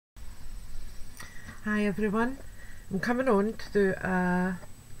Hi everyone, I'm coming on to do a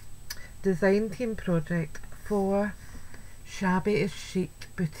design team project for Shabby is Chic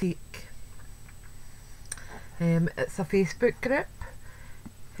boutique. It's a Facebook group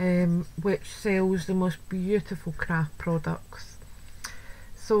which sells the most beautiful craft products.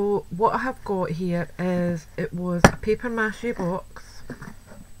 So what I have got here is, it was a paper mache box,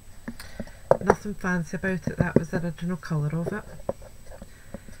 nothing fancy about it, that was the original colour of it.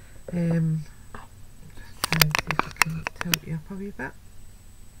 Try and see if I can tilt you up a wee bit.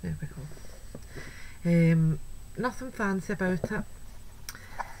 There we go. Nothing fancy about it.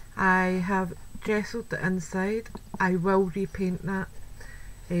 I have gessoed the inside. I will repaint that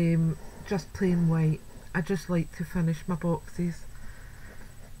just plain white. I just like to finish my boxes.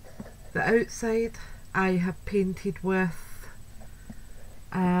 The outside I have painted with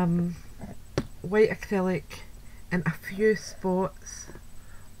white acrylic and a few spots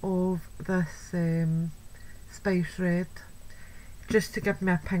of this spice red, just to give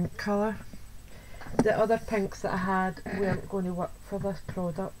me a pink colour. The other pinks that I had weren't going to work for this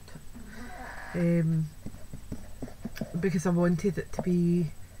product because I wanted it to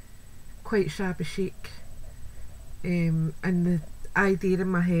be quite shabby chic, and the idea in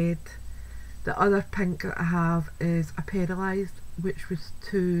my head, the other pink that I have is a pearlised, which was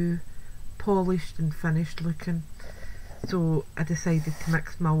too polished and finished looking, so I decided to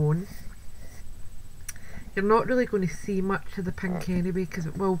mix my own. You're not really going to see much of the pink anyway because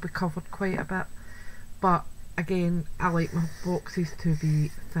it will be covered quite a bit, but again, I like my boxes to be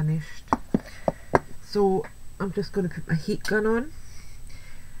finished. So I'm just going to put my heat gun on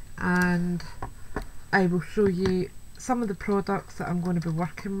and I will show you some of the products that I'm going to be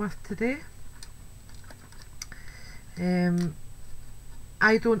working with today.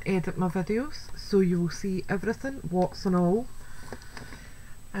 I don't edit my videos, so you will see everything, what's and all.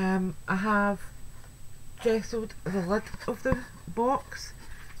 I have gessoed the lid of the box.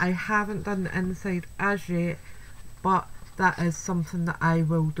 I haven't done the inside as yet, but that is something that I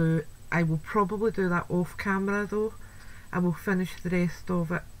will do. I will probably do that off camera though. I will finish the rest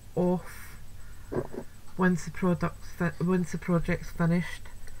of it off once the project's finished,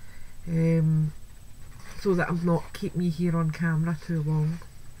 so that I'm not keeping you here on camera too long.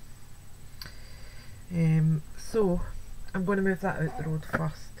 So I'm going to move that out the road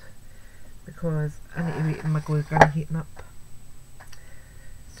first because I need to wait in my glue gun heating up.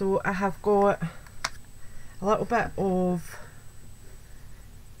 So I have got a little bit of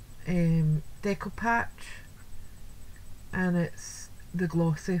deco patch, and it's the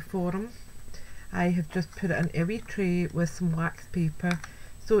glossy form. I have just put it in a wee tray with some wax paper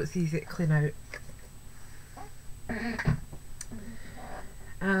so it's easy to clean out.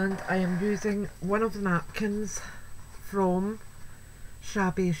 And I am using one of the napkins from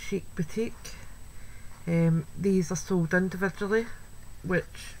Shabby is Chic boutique. These are sold individually,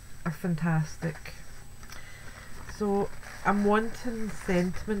 which are fantastic. So I'm wanting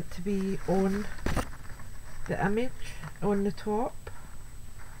sentiment to be on the image on the top,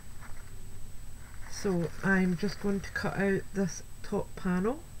 so I'm just going to cut out this top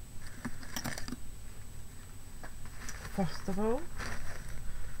panel first of all.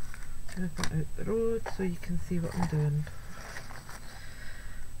 Move that out the road so you can see what I'm doing.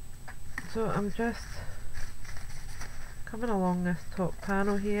 So I'm just coming along this top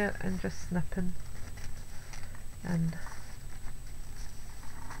panel here and just snipping, and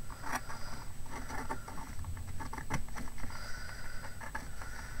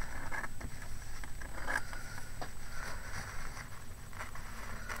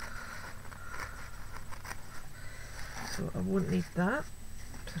so I won't need that,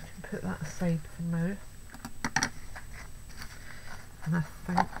 so I can put that aside for now. And I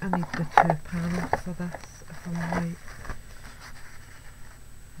think I need the two panels for this, if I'm right.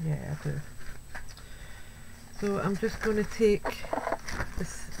 Yeah, I do. So I'm just going to take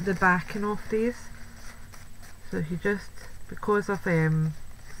the backing off these. So if you just, because I've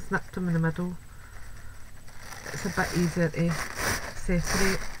snipped them in the middle, it's a bit easier to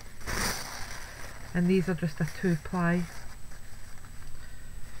separate. And these are just a 2-ply.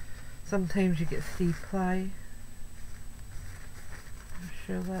 Sometimes you get 3-ply. I'm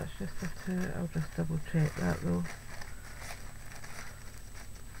sure that's just a 2. I'll just double check that though.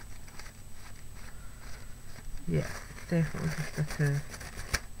 Yeah, definitely just a 2.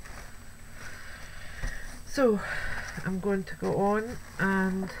 So I'm going to go on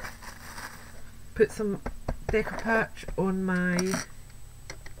and put some deco patch on my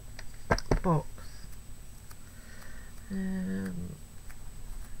box.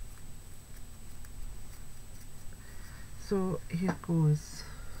 So here goes.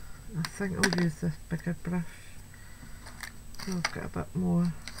 I think I'll use this bigger brush so I've got a bit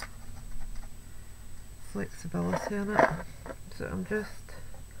more flexibility in it. So I'm just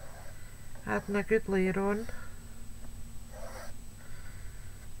adding a good layer on.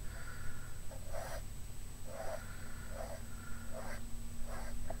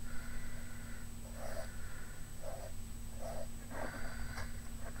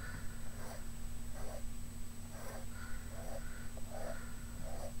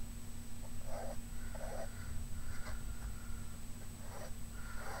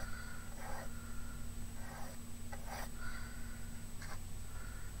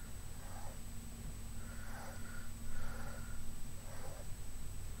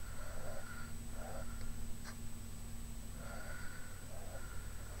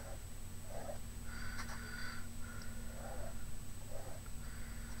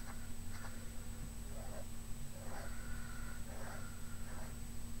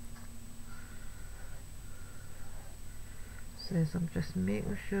 So I'm just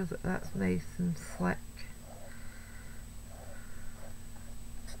making sure that that's nice and slick.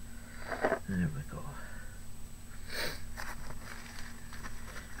 There we go.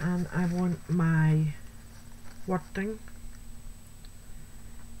 And I want my wording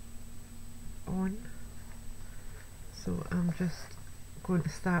on. So I'm just going to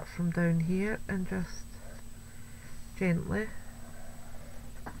start from down here and just gently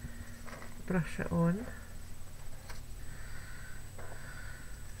brush it on.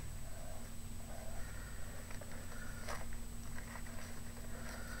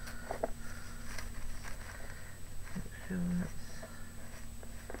 Make sure that's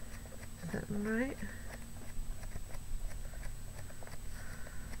sitting right.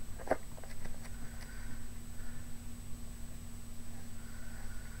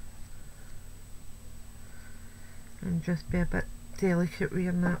 And just be a bit delicate with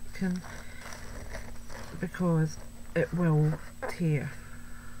your napkin because it will tear.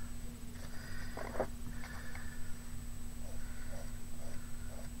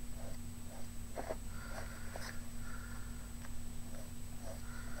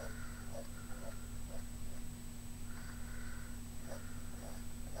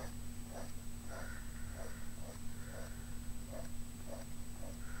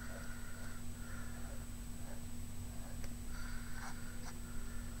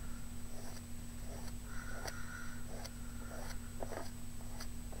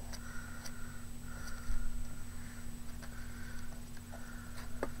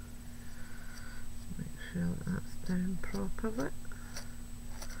 Sure that's down properly.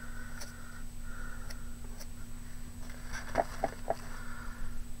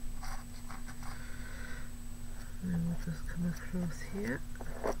 And then we'll just come across here.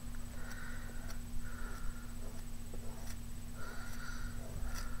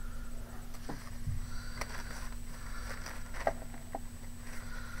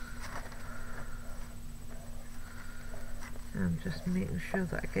 I'm just making sure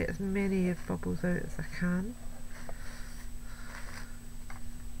that I get as many air bubbles out as I can.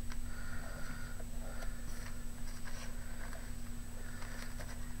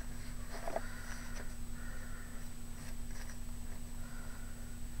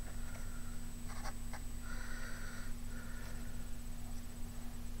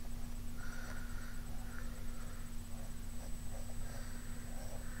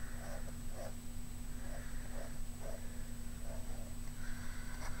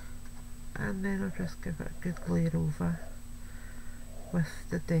 And then I'll just give it a good layer over with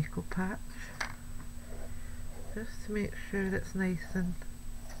the deco patch, just to make sure it's nice and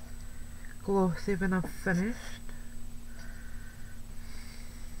glossy when I've finished.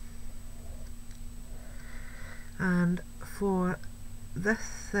 And for this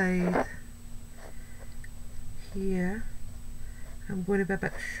side here, I'm going to be a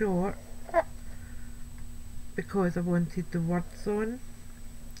bit short because I wanted the words on.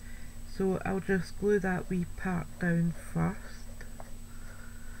 So I'll just glue that wee part down first.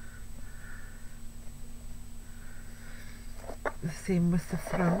 The same with the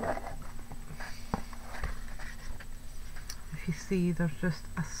front. If you see, there's just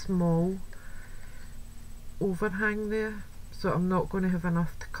a small overhang there, so I'm not going to have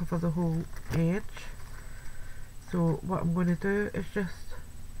enough to cover the whole edge. So what I'm going to do is just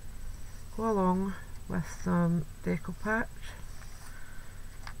go along with some deco patch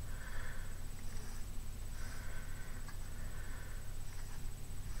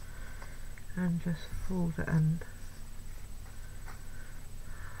and just fold it in.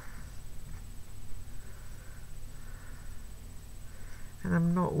 And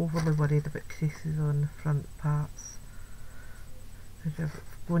I'm not overly worried about creases on the front parts. as you're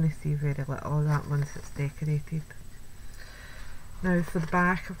going to see very little of that once it's decorated. Now for the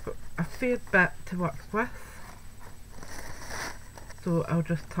back, I've got a fair bit to work with, so I'll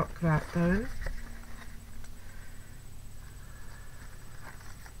just tuck that down.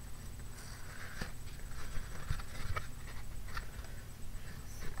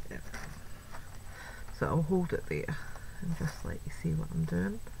 So I'll hold it there and just let you see what I'm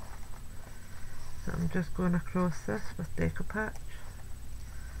doing. So I'm just going across this with decoupage,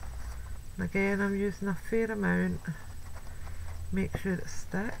 and again I'm using a fair amount, make sure it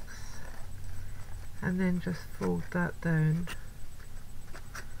sticks, and then just fold that down,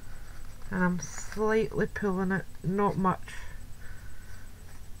 and I'm slightly pulling it, not much,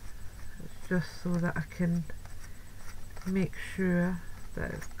 it's just so that I can make sure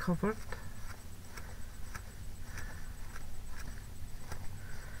that it's covered.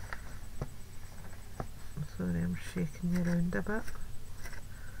 Sorry, I'm shaking you around a bit.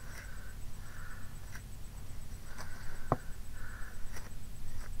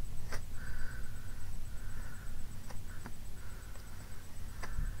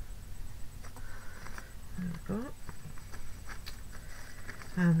 There we go.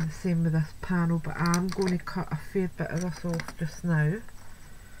 And the same with this panel, but I'm going to cut a fair bit of this off just now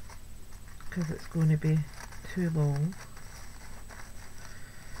because it's going to be too long,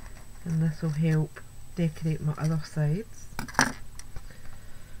 and this will help decorate my other sides.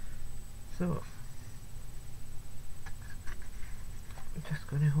 So I'm just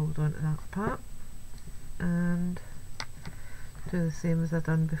going to hold on to that part and do the same as I've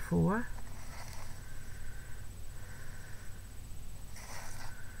done before.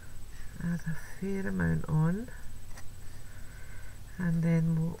 Add a fair amount on, and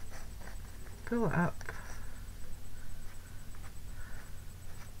then we'll pull it up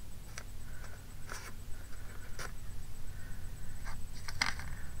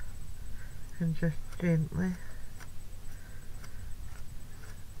and just gently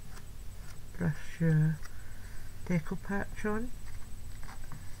brush your decoupage on.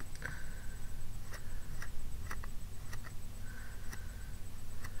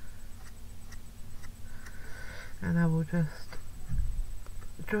 And I will just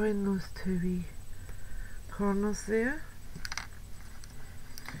join those two wee corners there,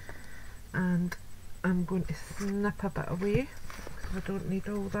 and I'm going to snip a bit away because I don't need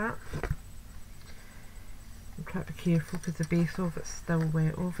all that. I'm trying to be careful because the base of it's still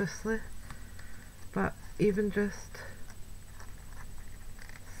wet obviously, but even just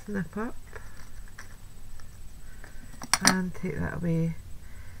snip up and take that away,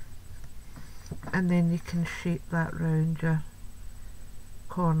 and then you can shape that round your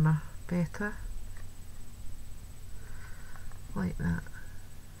corner better, like that,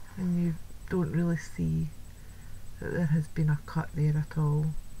 and you don't really see that there has been a cut there at all,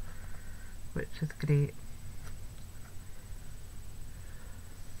 which is great.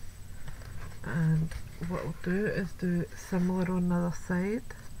 And what I'll do is do similar on the other side,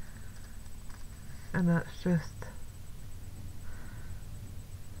 and that's just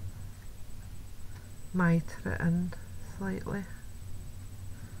miter it in slightly.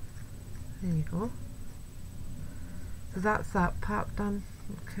 There you go. So that's that part done.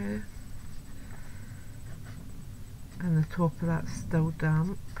 Okay. And the top of that's still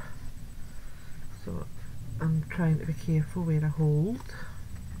damp, so I'm trying to be careful where I hold.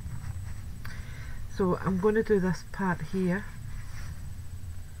 So I'm going to do this part here,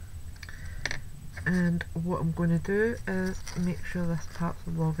 and what I'm going to do is make sure this part's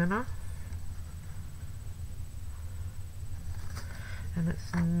long enough, and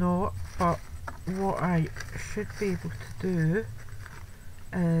it's not, but what I should be able to do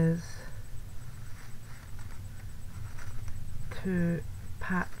is to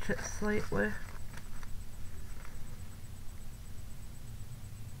patch it slightly.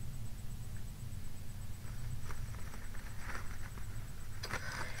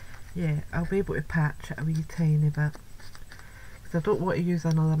 Yeah, I'll be able to patch it a wee tiny bit because I don't want to use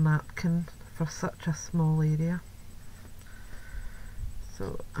another napkin for such a small area.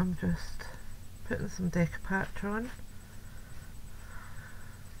 So I'm just putting some decoupage on.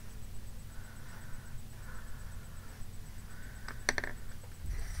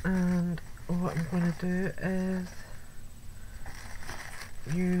 And what I'm going to do is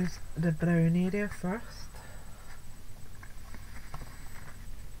use the brown area first,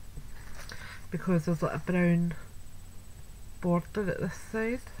 because there's like a brown border at this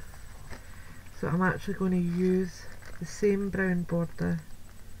side, so I'm actually going to use the same brown border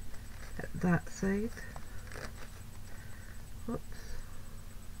at that side. Oops,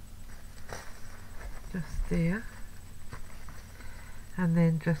 just there. and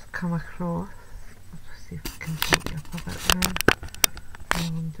then just come across. I'll just see if I can tighten up a bit now while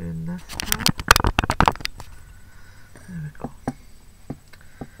I'm doing this part. There we go.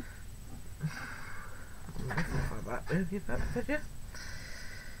 I'll move over that way a bit for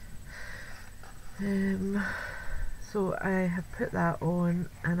you. So I have put that on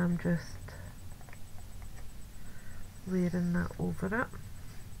and I'm just layering that over it.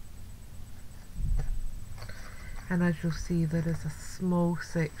 And as you'll see, there is a small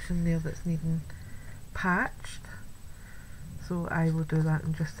section there that's needing patched. So I will do that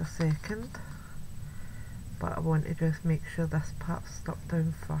in just a second. But I want to just make sure this part's stuck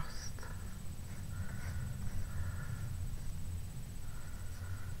down first.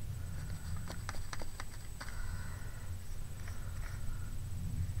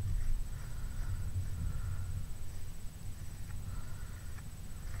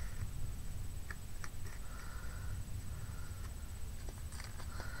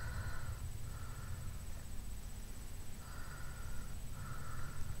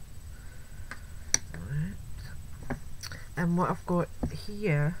 And what I've got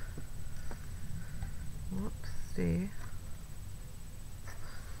here, whoops, see,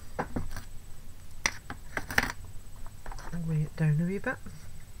 I'll weigh it down a wee bit.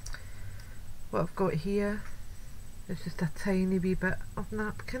 What I've got here is just a tiny wee bit of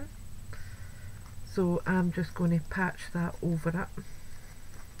napkin, so I'm just going to patch that over it.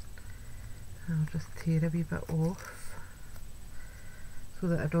 I'll just tear a wee bit off so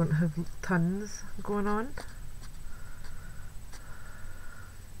that I don't have tons going on.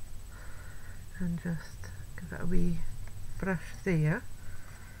 And just give it a wee brush there.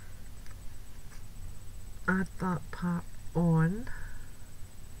 Add that part on.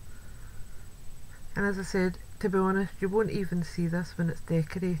 And as I said, to be honest, you won't even see this when it's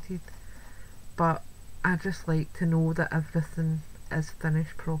decorated, but I just like to know that everything is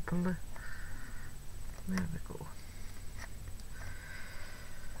finished properly. There we go.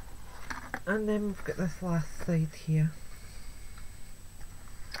 And then we've got this last side here.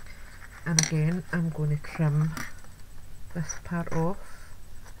 And again, I'm going to trim this part off.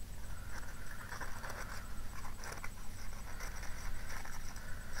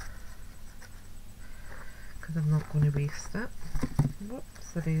 Because I'm not going to waste it.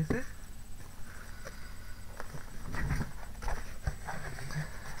 Whoops, the razor.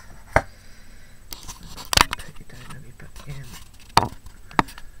 Put you down a wee bit again.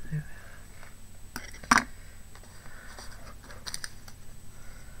 There.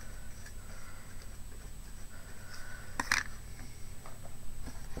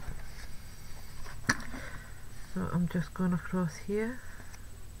 So I'm just going across here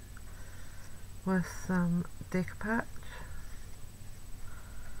with some decopatch.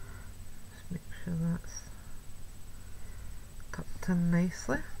 Just make sure that's tucked in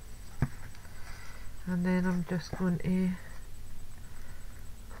nicely. And then I'm just going to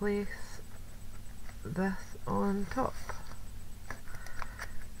place this on top.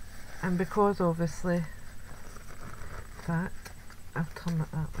 And because obviously, in fact, I'll turn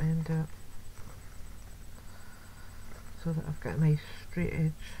it that way and do it so that I've got a nice straight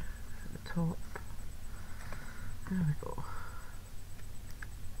edge at the top. There we go.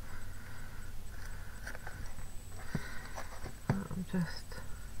 I'm just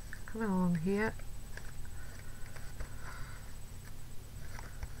coming along here.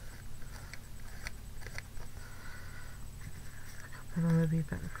 Pick up another wee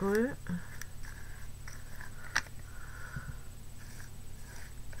bit of glue.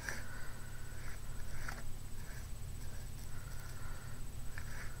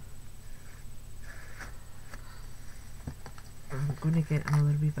 I'm going to get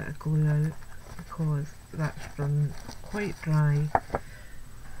another wee bit of glue out because that's run quite dry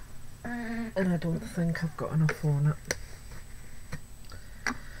and I don't think I've got enough on it.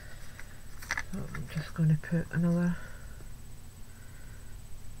 So I'm just going to put another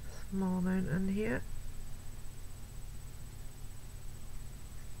small amount in here.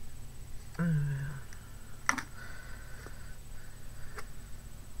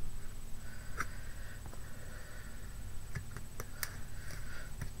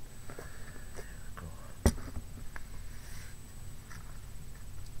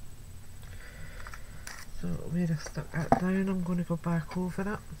 So where I stuck that down, I'm going to go back over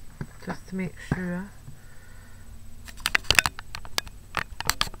it just to make sure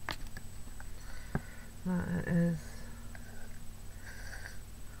that it is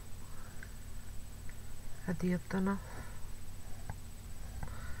adhered enough.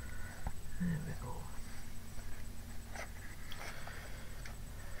 There we go.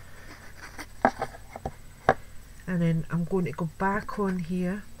 And then I'm going to go back on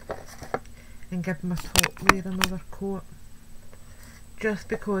here and give my top layer another coat. Just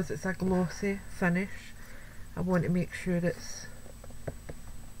because it's a glossy finish, I want to make sure it's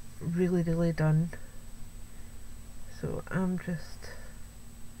really done. So I'm just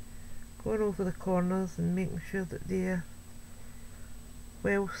going over the corners and making sure that they're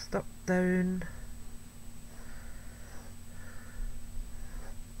well stuck down.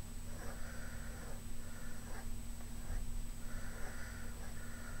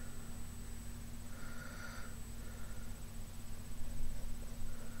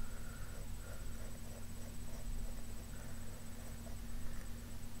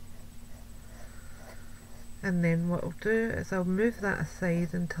 And then what I'll do is I'll move that aside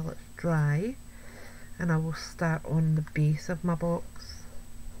until it's dry, and I will start on the base of my box.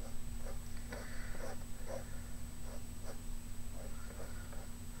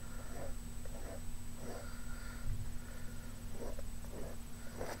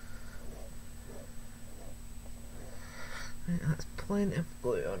 Right, that's plenty of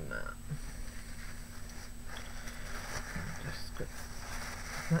glue on that. Just got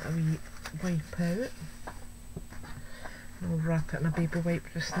that a wee wipe out. I'll wrap it in a baby wipe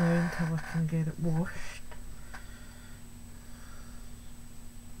just now until I can get it washed.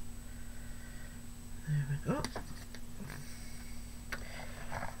 There we go.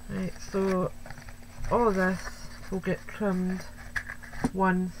 Right, so all of this will get trimmed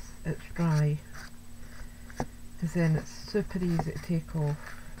once it's dry, because then it's super easy to take off.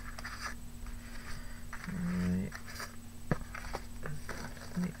 Alright,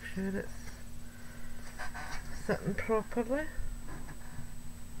 just make sure it's sitting properly,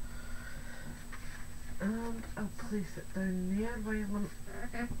 and I'll place it down there while I'm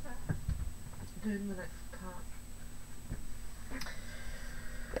doing the next part.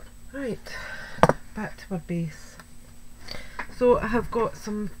 Right, back to our base. So I have got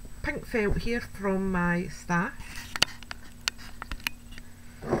some pink felt here from my stash.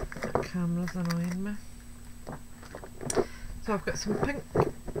 The camera's annoying me. So I've got some pink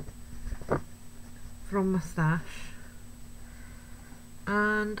from my stash,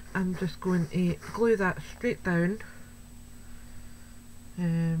 and I'm just going to glue that straight down,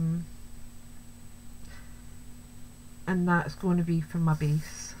 and that's going to be for my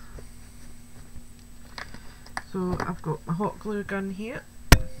base. So I've got my hot glue gun here,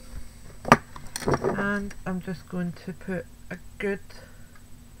 and I'm just going to put a good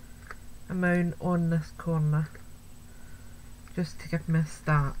amount on this corner just to give me a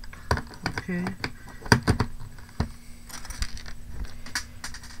start. Okay.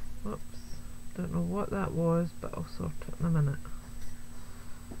 Whoops, don't know what that was, but I'll sort it in a minute.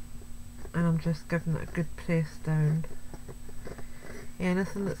 And I'm just giving it a good press down.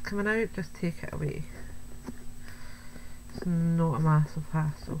 Anything that's coming out, just take it away. It's not a massive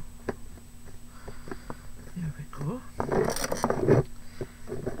hassle. There we go.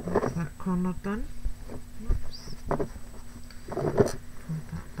 That's that corner done. Oops. Pull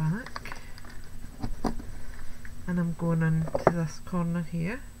that back. And I'm going into this corner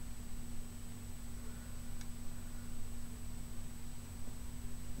here.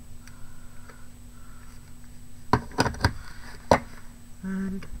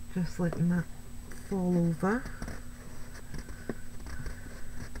 And just letting that fall over.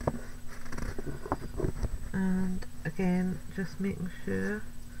 And again, just making sure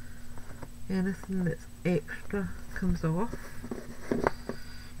anything that's extra comes off.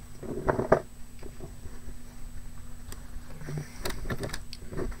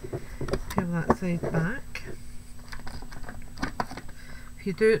 Peel that side back. If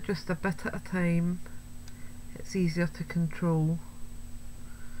you do it just a bit at a time, it's easier to control.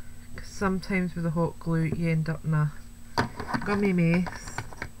 Because sometimes with the hot glue you end up in a gummy mess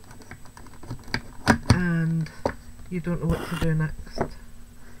and you don't know what to do next.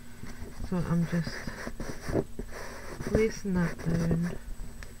 So I'm just placing that down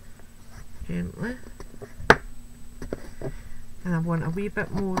gently, and I want a wee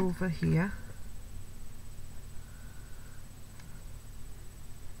bit more over here.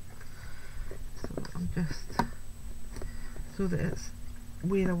 So I'm just, so that it's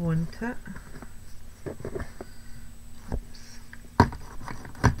where I want it.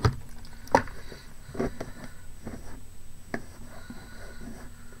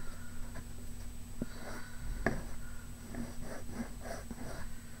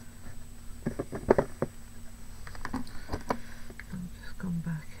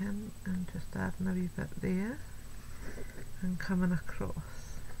 And just adding a wee bit there and coming across.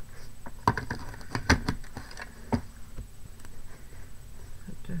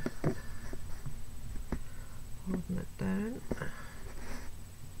 Just holding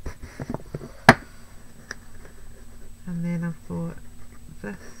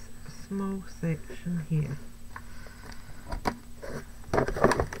small section here.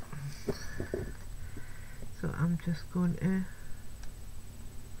 So I'm just going to,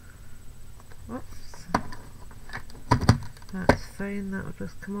 whoops, that's fine, that'll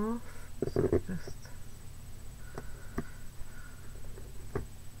just come off. So just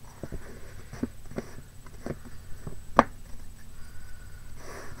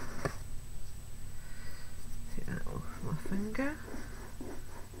take that off my finger.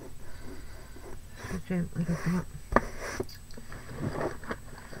 Just gently rub them up.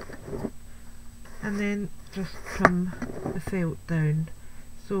 And then just trim the felt down.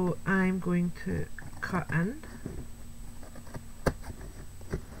 So I'm going to cut in.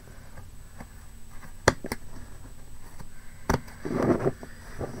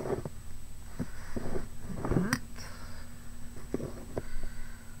 Like that.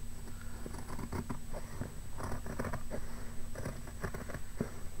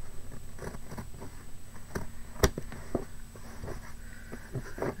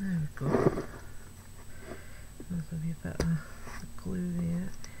 There we go. There's a wee bit of glue there.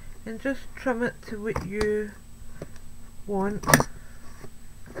 And just trim it to what you want.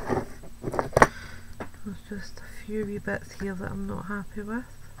 There's just a few wee bits here that I'm not happy with.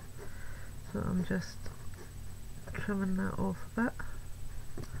 So I'm just trimming that off a bit.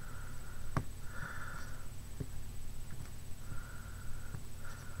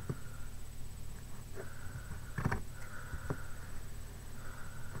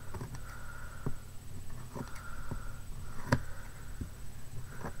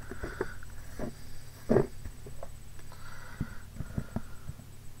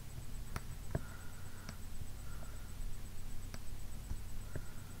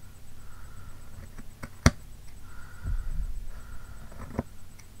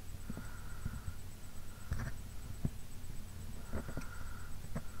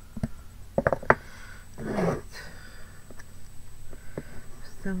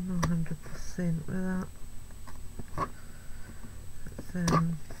 Still not 100% with that.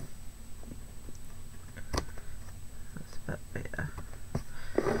 That's a bit better.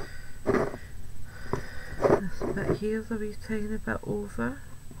 This bit here's a wee tiny bit over.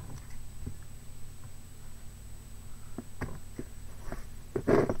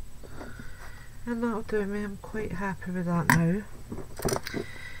 And that'll do me, I'm quite happy with that now.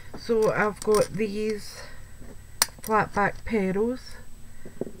 So I've got these flat back pearls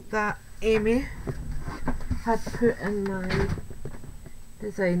that Amy had put in my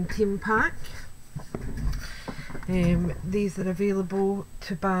design team pack. These are available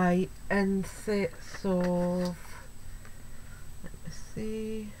to buy in sets of, let me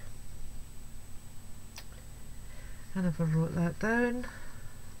see, I never wrote that down.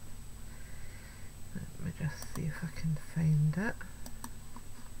 Let me just see if I can find it.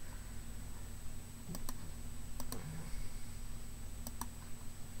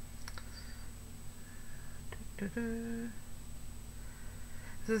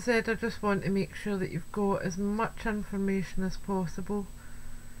 As I said, I just want to make sure that you've got as much information as possible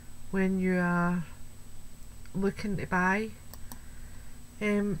when you are looking to buy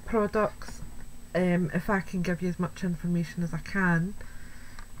products. If I can give you as much information as I can,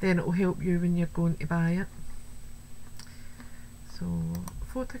 then it will help you when you're going to buy it. So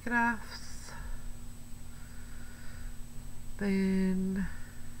photographs, then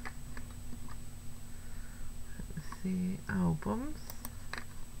the albums,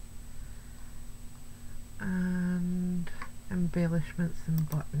 and embellishments and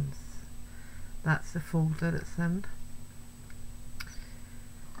buttons. That's the folder it's in.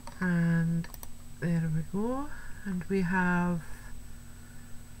 And there we go. And we have,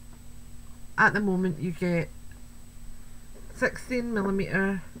 at the moment you get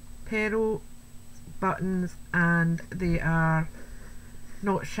 16mm pearl buttons, and they are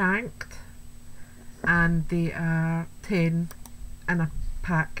not shanked, and they are 10 in a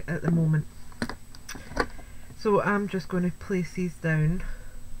pack at the moment. So I'm just going to place these down,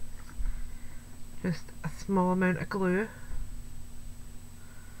 just a small amount of glue,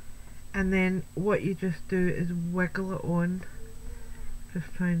 and then what you just do is wiggle it on.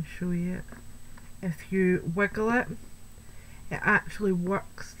 Just try and show you it. If you wiggle it, it actually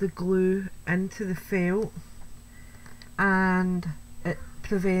works the glue into the felt, and it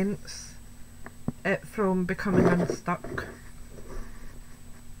prevents it from becoming unstuck.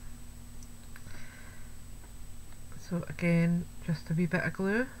 So again, just a wee bit of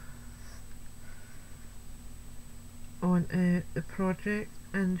glue onto the project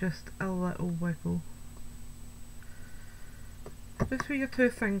and just a little wiggle. Just with your two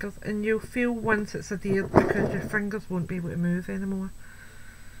fingers, and you'll feel once it's adhered because your fingers won't be able to move anymore.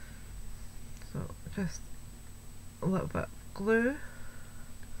 just a little bit of glue.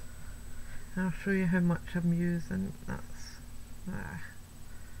 I'll show you how much I'm using. That's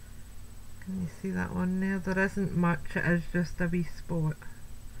can you see that one there? There isn't much, it is just a wee spot.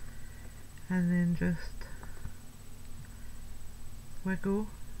 And then just wiggle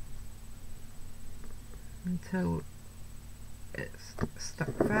until it's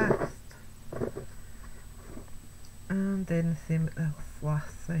stuck fast. And then the same at the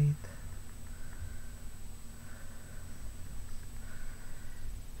last side.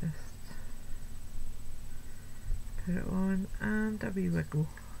 Just put it on and a wee wiggle.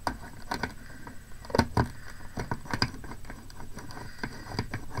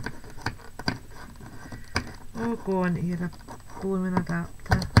 Oh, go on to your gluing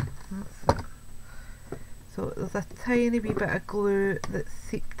adapter. That's it. So there's a tiny wee bit of glue that's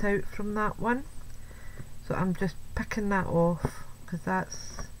seeped out from that one. So I'm just picking that off because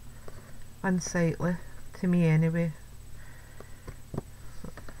that's unsightly to me anyway. So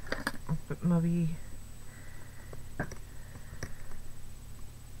I'll put my wee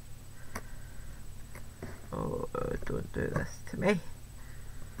oh, don't do this to me.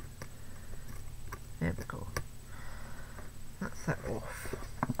 There we go. That's it off.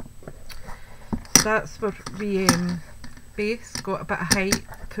 So that's where the base got a bit of height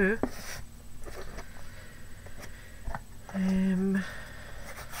too.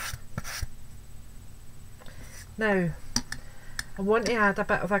 Now I want to add a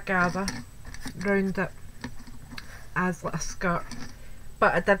bit of a gather round it as like a skirt,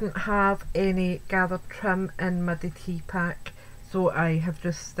 but I didn't have any gathered trim in my DT pack, so I have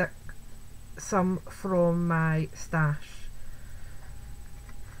just stuck some from my stash.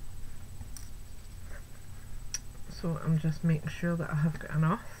 So I'm just making sure that I have got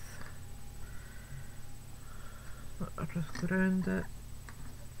enough. I'll just go around it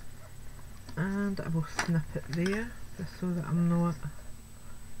and I will snip it there just so that I'm not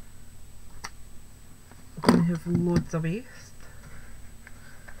going to have loads of waste,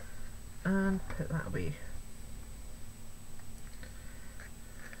 and put that away.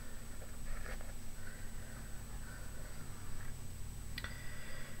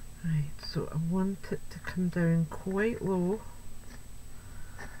 Right, so I want it to come down quite low.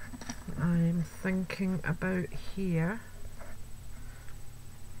 I'm thinking about here.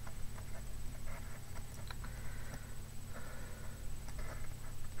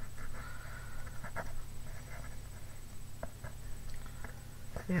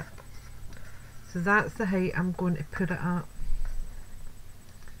 Yep. So that's the height I'm going to put it at.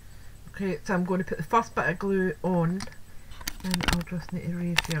 Okay, so I'm going to put the first bit of glue on, and I'll just need to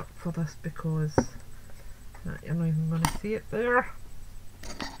raise you up for this because you're not even going to see it there.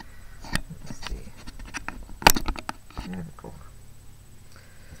 Let's see. There we go.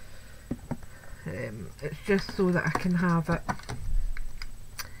 It's just so that I can have it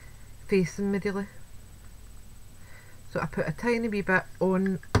facing me really. So I put a tiny wee bit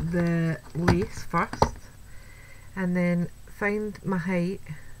on the lace first, and then find my height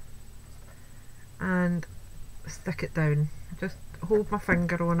and stick it down. Just hold my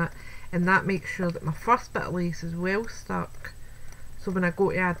finger on it, and that makes sure that my first bit of lace is well stuck, so when I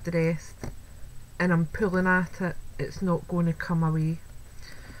go to add the rest and I'm pulling at it, it's not going to come away.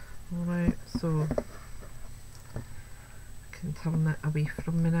 Alright, so I can turn it away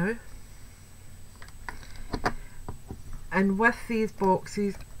from me now. And with these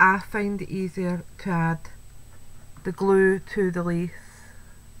boxes, I find it easier to add the glue to the lace.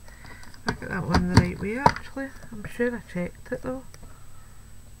 I got that one the right way actually. I'm sure I checked it though.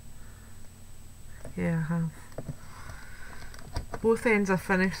 Yeah, I have. Both ends are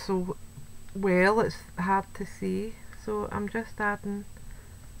finished so well, it's hard to see. So I'm just adding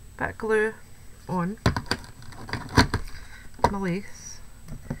a bit of glue on my lace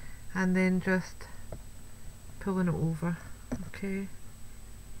and then just pulling it over. Okay.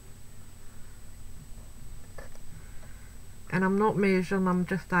 And I'm not measuring, I'm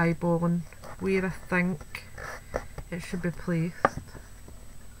just eyeballing where I think it should be placed.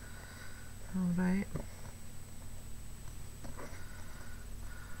 Alright.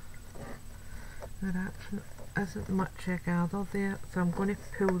 There actually isn't much I gather there, so I'm going to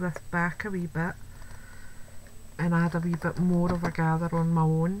pull this back a wee bit and add a wee bit more of a gather on my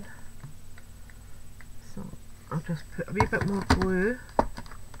own. So I'll just put a wee bit more glue.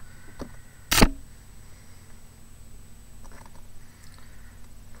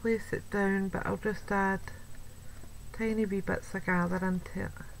 Place it down, but I'll just add tiny wee bits of gather into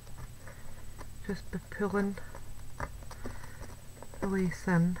it. Just by pulling the lace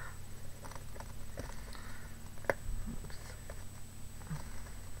in. Oops.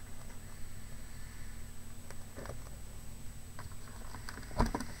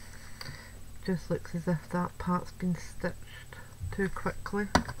 just looks as if that part's been stitched too quickly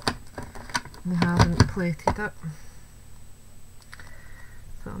and they haven't plated it.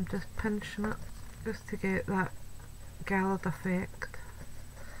 So I'm just pinching it just to get that galled effect.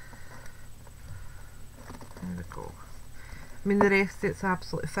 There we go. I mean, the rest it's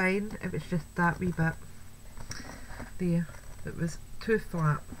absolutely fine. It was just that wee bit there that was too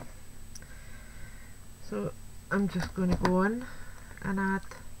flat. So I'm just going to go in and add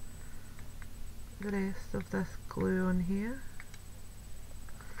the rest of this glue on here,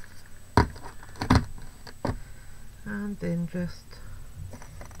 and then just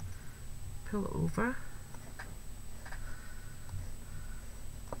pull it over.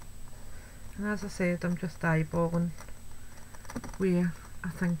 And as I said, I'm just eyeballing where I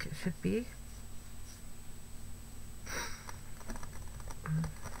think it should be.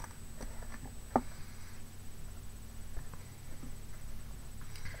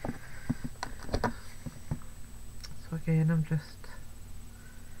 So again, I'm just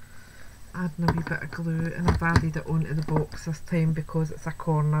adding a wee bit of glue, and I've added it onto the box this time because it's a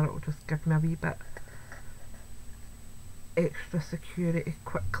corner. It'll just give me a wee bit extra security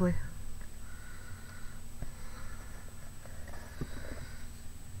quickly.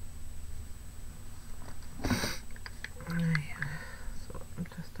 Right, so I'm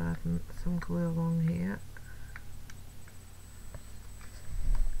just adding some glue along here.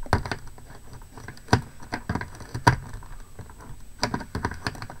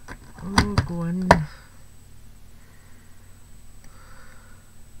 Oh, go in. That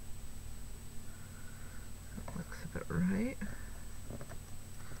looks a bit right.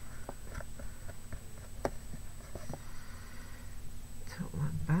 Tilt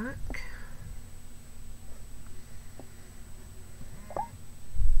that back.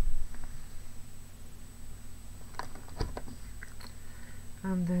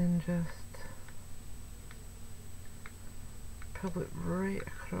 And then just pull it right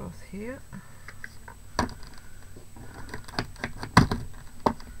across here.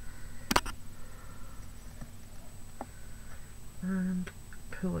 And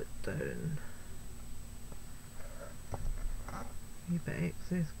pull it down. A bit of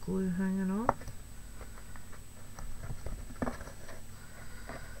excess glue hanging off.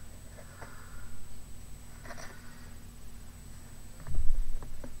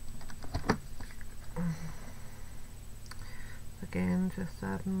 Again, just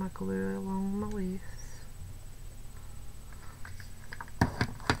adding my glue along my lace.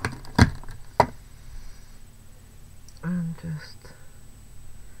 And just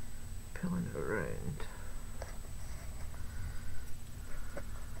pulling it around.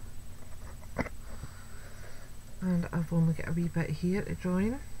 And I've only got a wee bit here to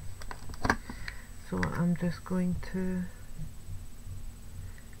join, so I'm just going to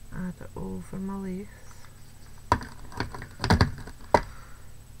add it over my lace.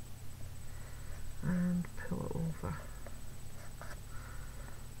 And pull it over.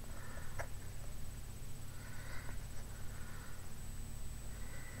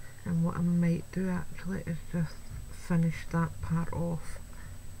 And what I might do actually is just finish that part off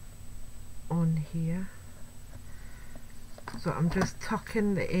on here. So I'm just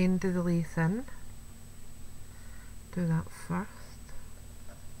tucking the end of the lace in. Do that first.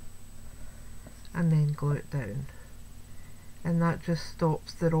 And then glue it down. And that just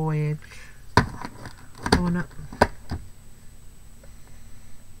stops the raw edge on it.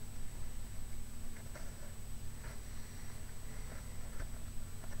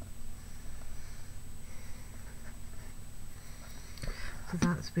 So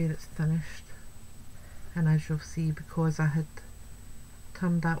that's where it's finished, and as you'll see, because I had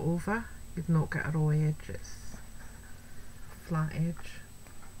turned that over, you've not got a raw edge, it's a flat edge.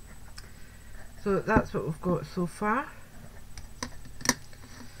 So that's what we've got so far.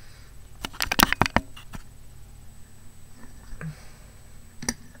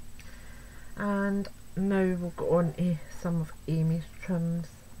 And now we'll go on to some of Amy's trims.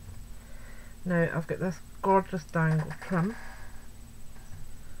 Now I've got this gorgeous dangle trim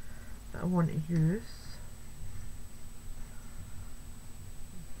that I want to use.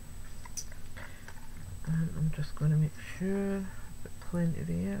 And I'm just going to make sure I've got plenty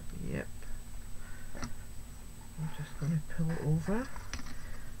there. Yep. I'm just going to pull it over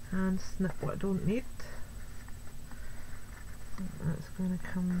and snip what I don't need. That's going to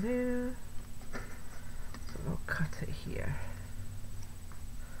come there. So I'll cut it here.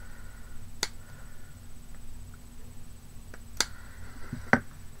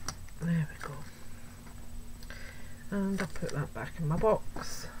 There we go. And I'll put that back in my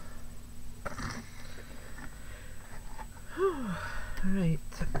box. Right,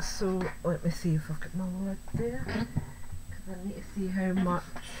 so let me see if I've got my lid there, because I need to see how much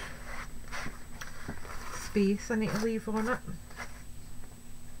space I need to leave on it.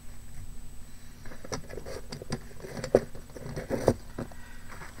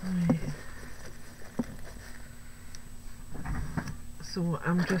 Right. So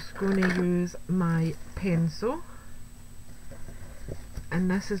I'm just going to use my pencil,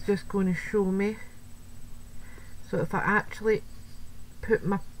 and this is just going to show me. So if I actually put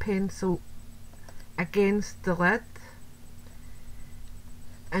my pencil against the lid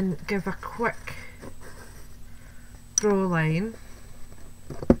and give a quick draw line,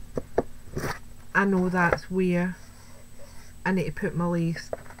 I know that's where I need to put my lace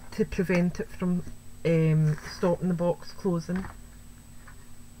to prevent it from stopping the box closing.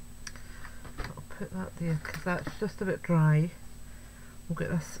 I'll put that there because that's just a bit dry. We'll get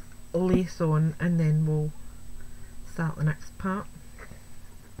this lace on and then we'll start the next part.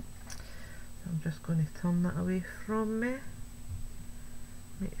 I'm just going to turn that away from me.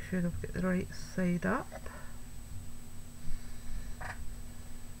 Make sure I've got the right side up.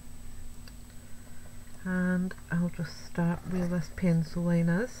 And I'll just start where this pencil line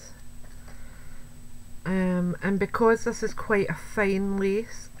is. And because this is quite a fine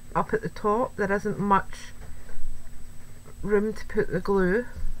lace up at the top, there isn't much room to put the glue.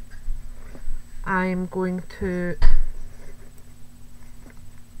 I'm going to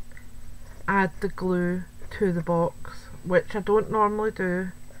add the glue to the box, which I don't normally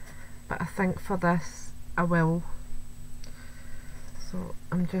do, but I think for this I will. So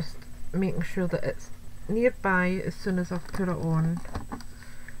I'm just making sure that it's nearby as soon as I've put it on,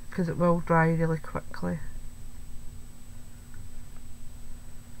 because it will dry really quickly.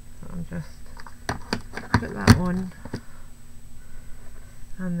 So I'm just put that on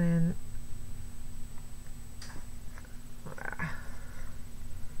and then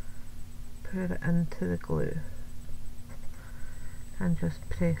put it into the glue and just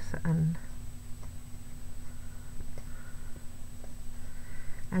press it in,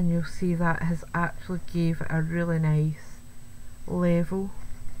 and you'll see that has actually gave it a really nice level,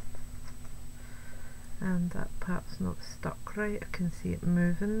 and that part's not stuck right. I can see it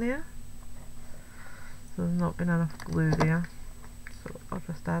moving there, so there's not been enough glue there, so I'll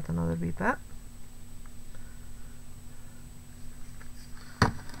just add another wee bit.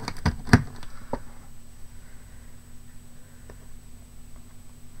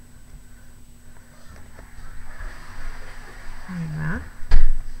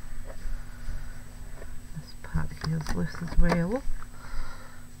 Is loose as well,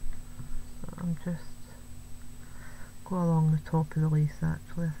 so I'm just go along the top of the lace.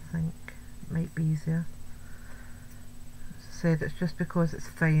 Actually, I think it might be easier. As I said, it's just because it's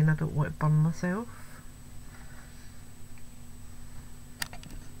fine, I don't want to burn myself.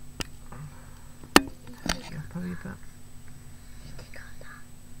 Take it up a wee bit.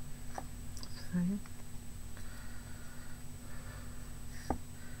 It's fine.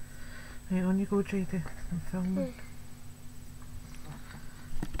 Right, on you go, JD. I'm filming.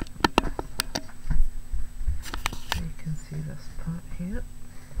 So you can see this part here.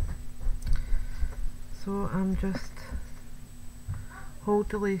 So I'm just hold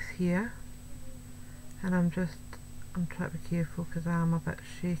the lace here, and I'm trying to be careful because I'm a bit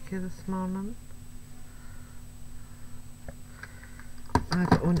shaky this morning.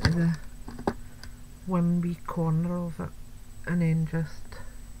 Add it onto the one wee corner of it, and then just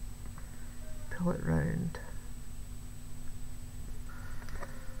pull it round,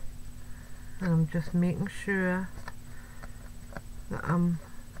 and I'm just making sure that I'm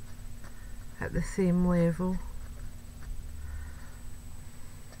at the same level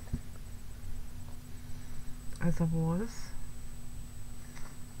as I was.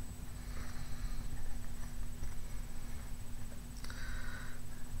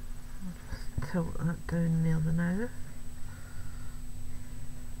 I'll just tilt that down nearly now.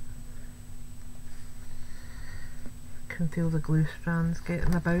 Can feel the glue strands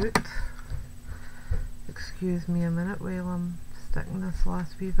getting about. Excuse me a minute while I'm sticking this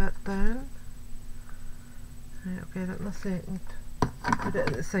last wee bit down. Right, I'll get it in a second. Put it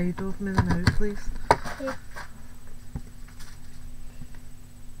at the side of me now, please. Yeah.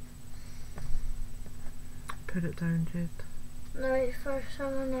 Put it down, Jade. No, it's for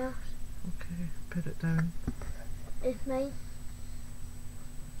someone else. Okay, put it down. It's mine.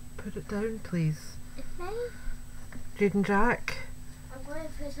 Put it down, please. It's mine. Jade and Jack. I'm going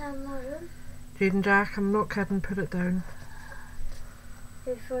to put some more room. Jade and Jack, I'm not kidding, put it down.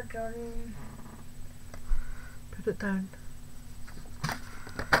 It's for Johnny. Put it down.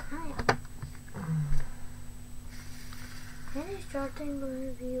 Hi. Any starting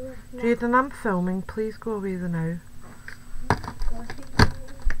going to be with me? Jaden, I'm filming. Please go away the now.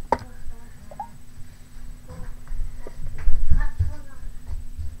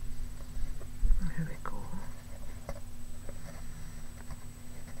 Here we go.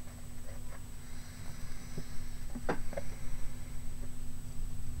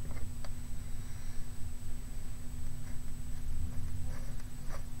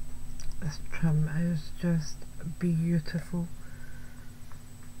 This trim is just beautiful.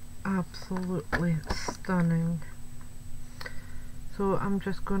 Absolutely stunning. So I'm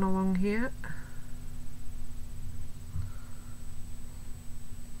just going along here.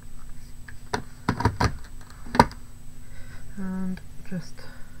 And just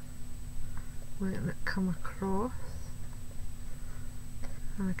letting it come across.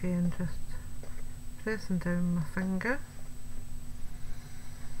 And again just pressing down my finger.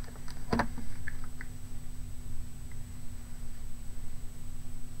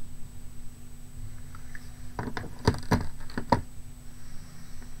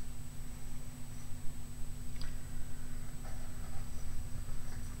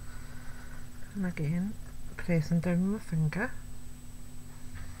 And again, pressing down my finger.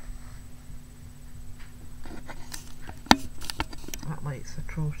 That light's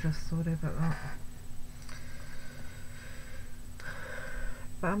atrocious, sorry about that.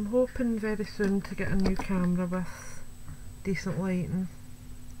 But I'm hoping very soon to get a new camera with decent lighting.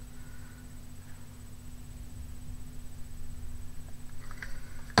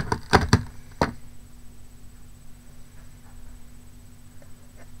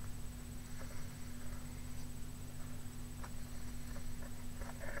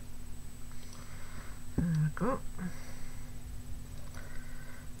 Go.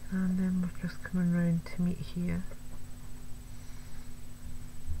 And then we're just coming round to meet here.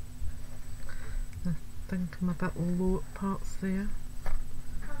 I think I'm a bit low at parts there.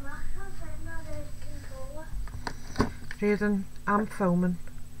 Jaden, I'm filming.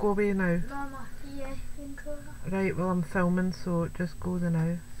 Go away now. Mama, yeah, controller. Right, well I'm filming, so just go the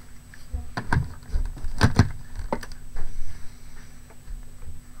now.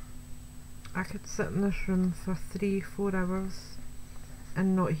 I could sit in this room for 3-4 hours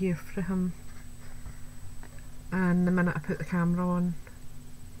and not hear from him, and the minute I put the camera on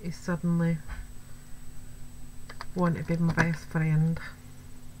he suddenly wanted to be my best friend.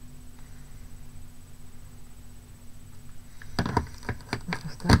 I'll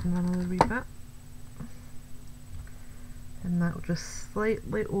just add in another wee bit, and that will just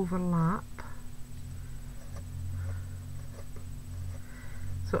slightly overlap.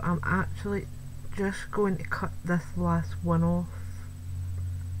 So I'm actually just going to cut this last one off.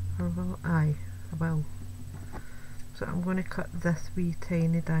 Or will I? I will. So I'm going to cut this wee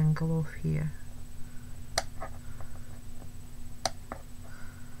tiny dangle off here.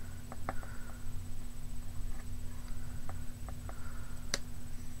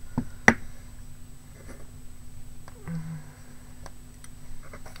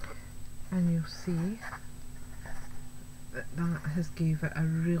 And you'll see that has gave it a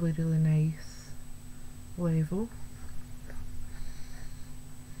really nice level.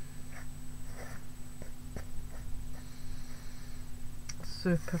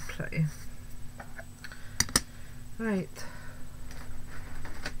 Super pretty. Right,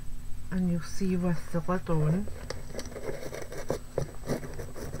 and you'll see with the lid on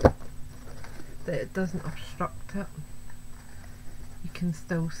that it doesn't obstruct it. You can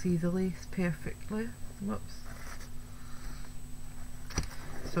still see the lace perfectly. Whoops.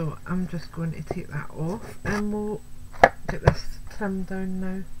 So I'm just going to take that off and we'll get this trimmed down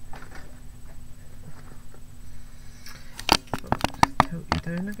now. So just tilt you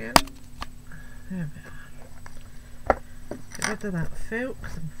down again. There we are. Get rid of that felt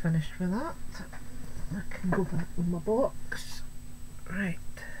because I'm finished with that. I can go back in my box. Right.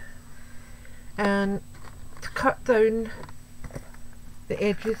 And to cut down the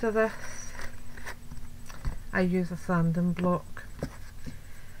edges of this, I use a sanding block.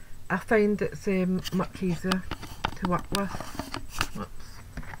 I find it's much easier to work with. Whoops.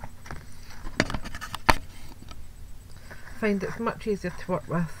 I find it's much easier to work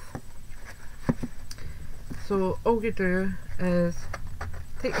with. So all you do is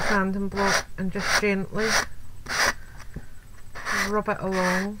take the sanding block and just gently rub it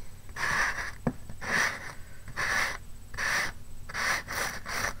along.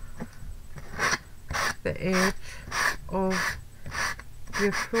 The edge of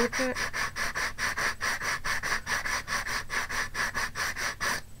your project.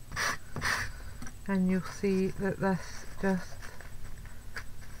 And you'll see that this just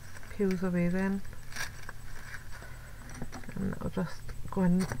peels away then. just go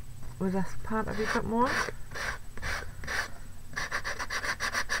in with this part a wee bit more.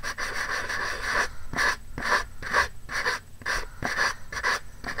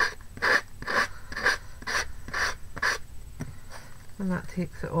 And that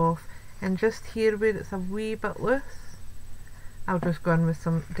takes it off. And just here where it's a wee bit loose, I'll just go in with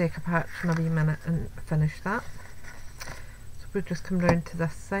some decoupage in a wee minute and finish that. So we'll just come round to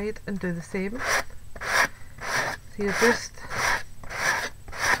this side and do the same. So you're just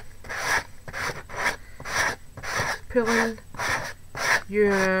pulling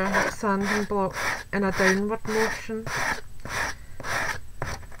your sanding block in a downward motion,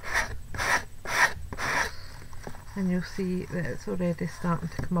 and you'll see that it's already starting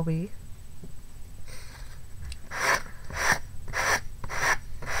to come away.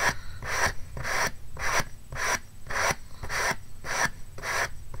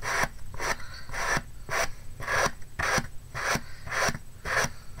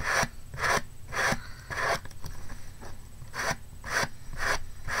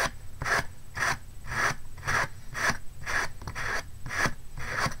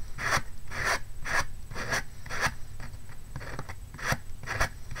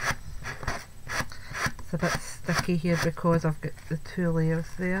 It's a bit sticky here because I've got the two layers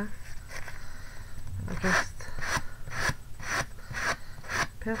there. I'll just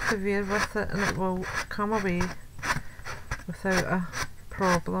persevere with it and it will come away without a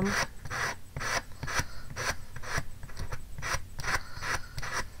problem.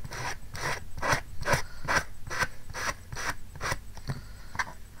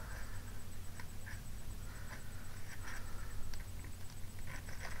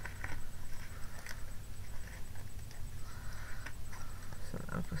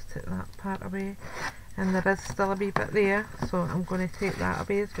 I'll just take that part away, and there is still a wee bit there, so I'm going to take that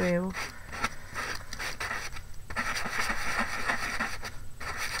away as well.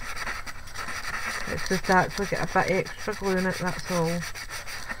 It's just actually get a bit extra glue in it, that's all.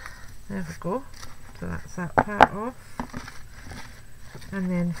 There we go. So that's that part off. And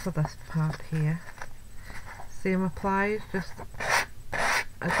then for this part here, same applies, just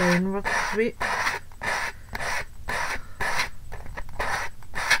a downward sweep.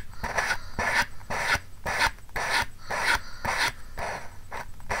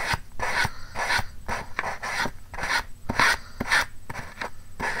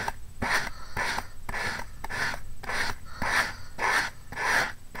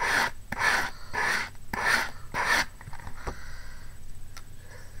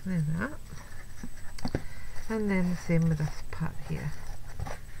 Like that. And then the same with this part here.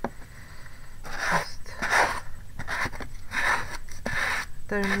 Just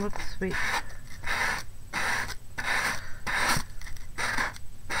downward sweep.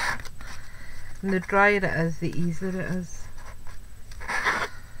 And the drier it is, the easier it is.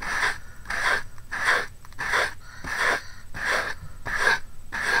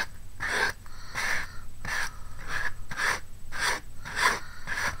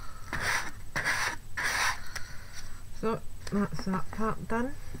 So that's that part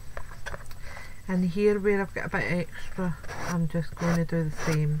done, and here where I've got a bit extra, I'm just going to do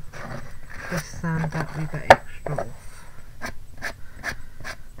the same, just sand that wee bit extra off.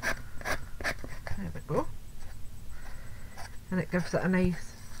 There we go, and it gives it a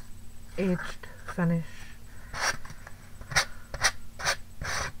nice edged finish.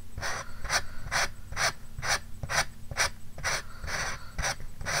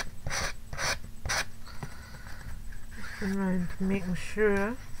 Around, making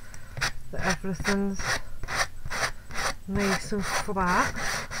sure that everything's nice and flat.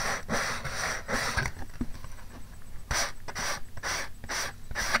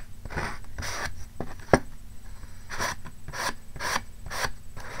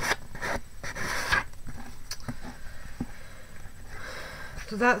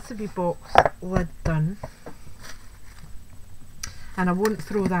 So that's the wee box lid done, and I won't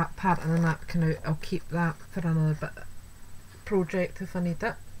throw that part of the napkin out, I'll keep that for another bit project if I need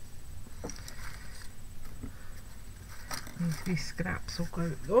it. These scraps will go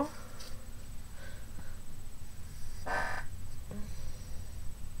out though.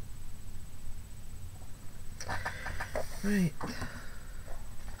 Right.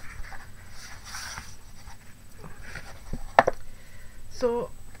 So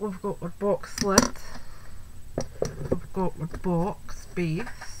we've got our box lid, we've got our box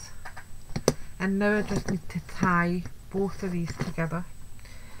base, and now I just need to tie both of these together.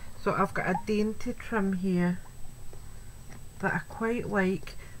 So I've got a dainty trim here that I quite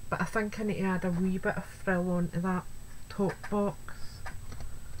like, but I think I need to add a wee bit of frill onto that top box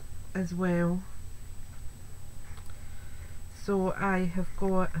as well. So I have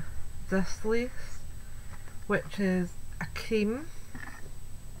got this lace, which is a cream,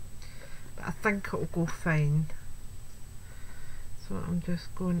 but I think it'll go fine. So I'm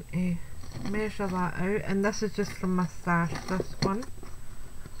just going to measure that out, and this is just from my stash, this one.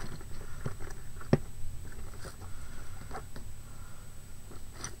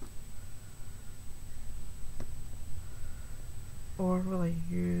 Or will I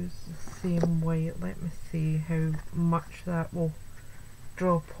use the same white? Let me see how much that will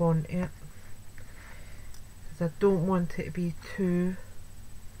drop on it, because I don't want it to be too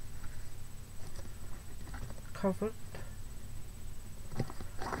covered. Let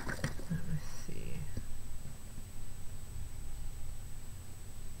me see.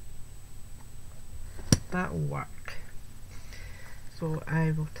 That'll work. So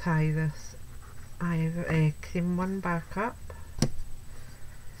I will tie this cream one back up,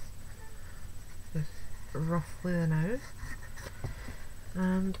 just roughly now,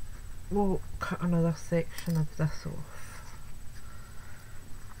 and we'll cut another section of this off.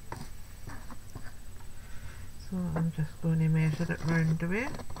 So I'm just going to measure it round the way.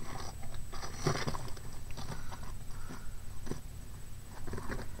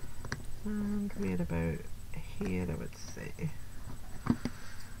 And we're about here, I would say.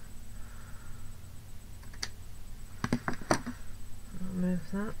 I'll move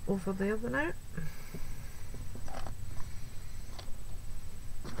that over there now.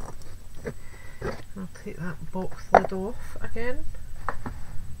 I'll take that box lid off again,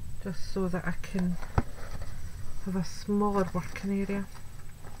 just so that I can have a smaller working area.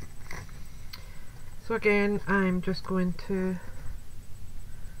 So again, I'm just going to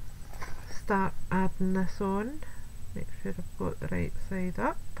start adding this on. Make sure I've got the right side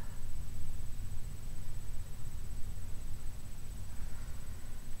up.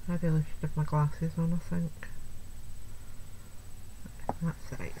 I really should have my glasses on, I think. That's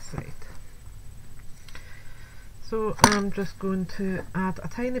the right side. So I'm just going to add a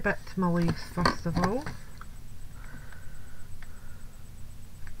tiny bit to my lace first of all.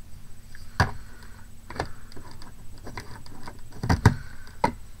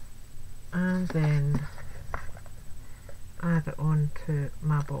 And then add it onto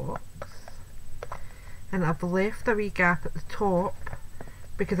my box. And I've left a wee gap at the top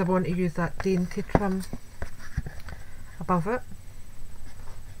because I want to use that dainty trim above it,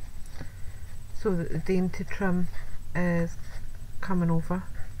 so that the dainty trim is coming over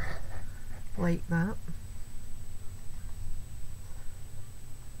like that.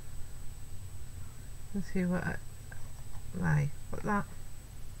 And see what it, like that.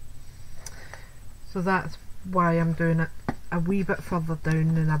 So that's why I'm doing it a wee bit further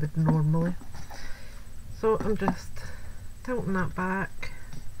down than I would normally. So I'm just tilting that back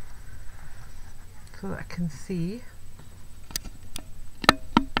so that I can see.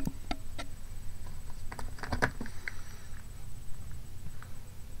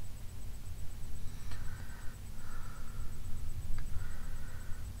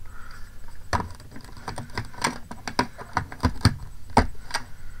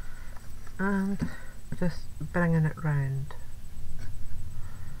 And just bringing it round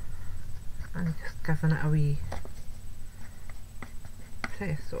and just giving it a wee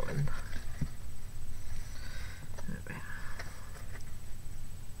press on. There we are.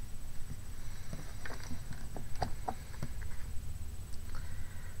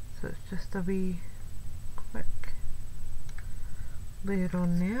 So it's just a wee quick layer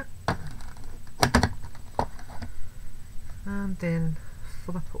on there, and then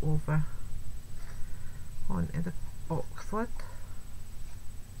flip it over onto the box lid.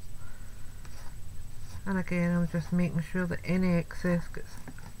 And again, I'm just making sure that any excess gets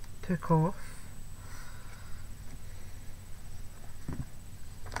took off.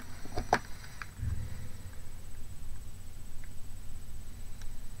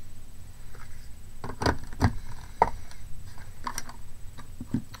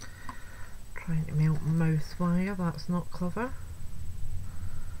 Trying to melt mouse wire, that's not clever.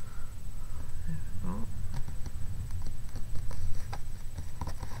 There we go.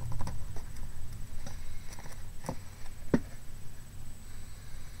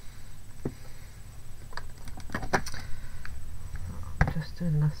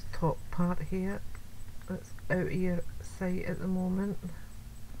 Doing this top part here that's out of your sight at the moment.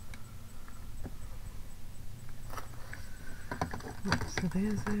 So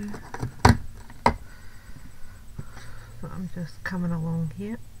there's so I'm just coming along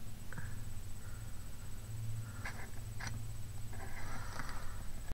here.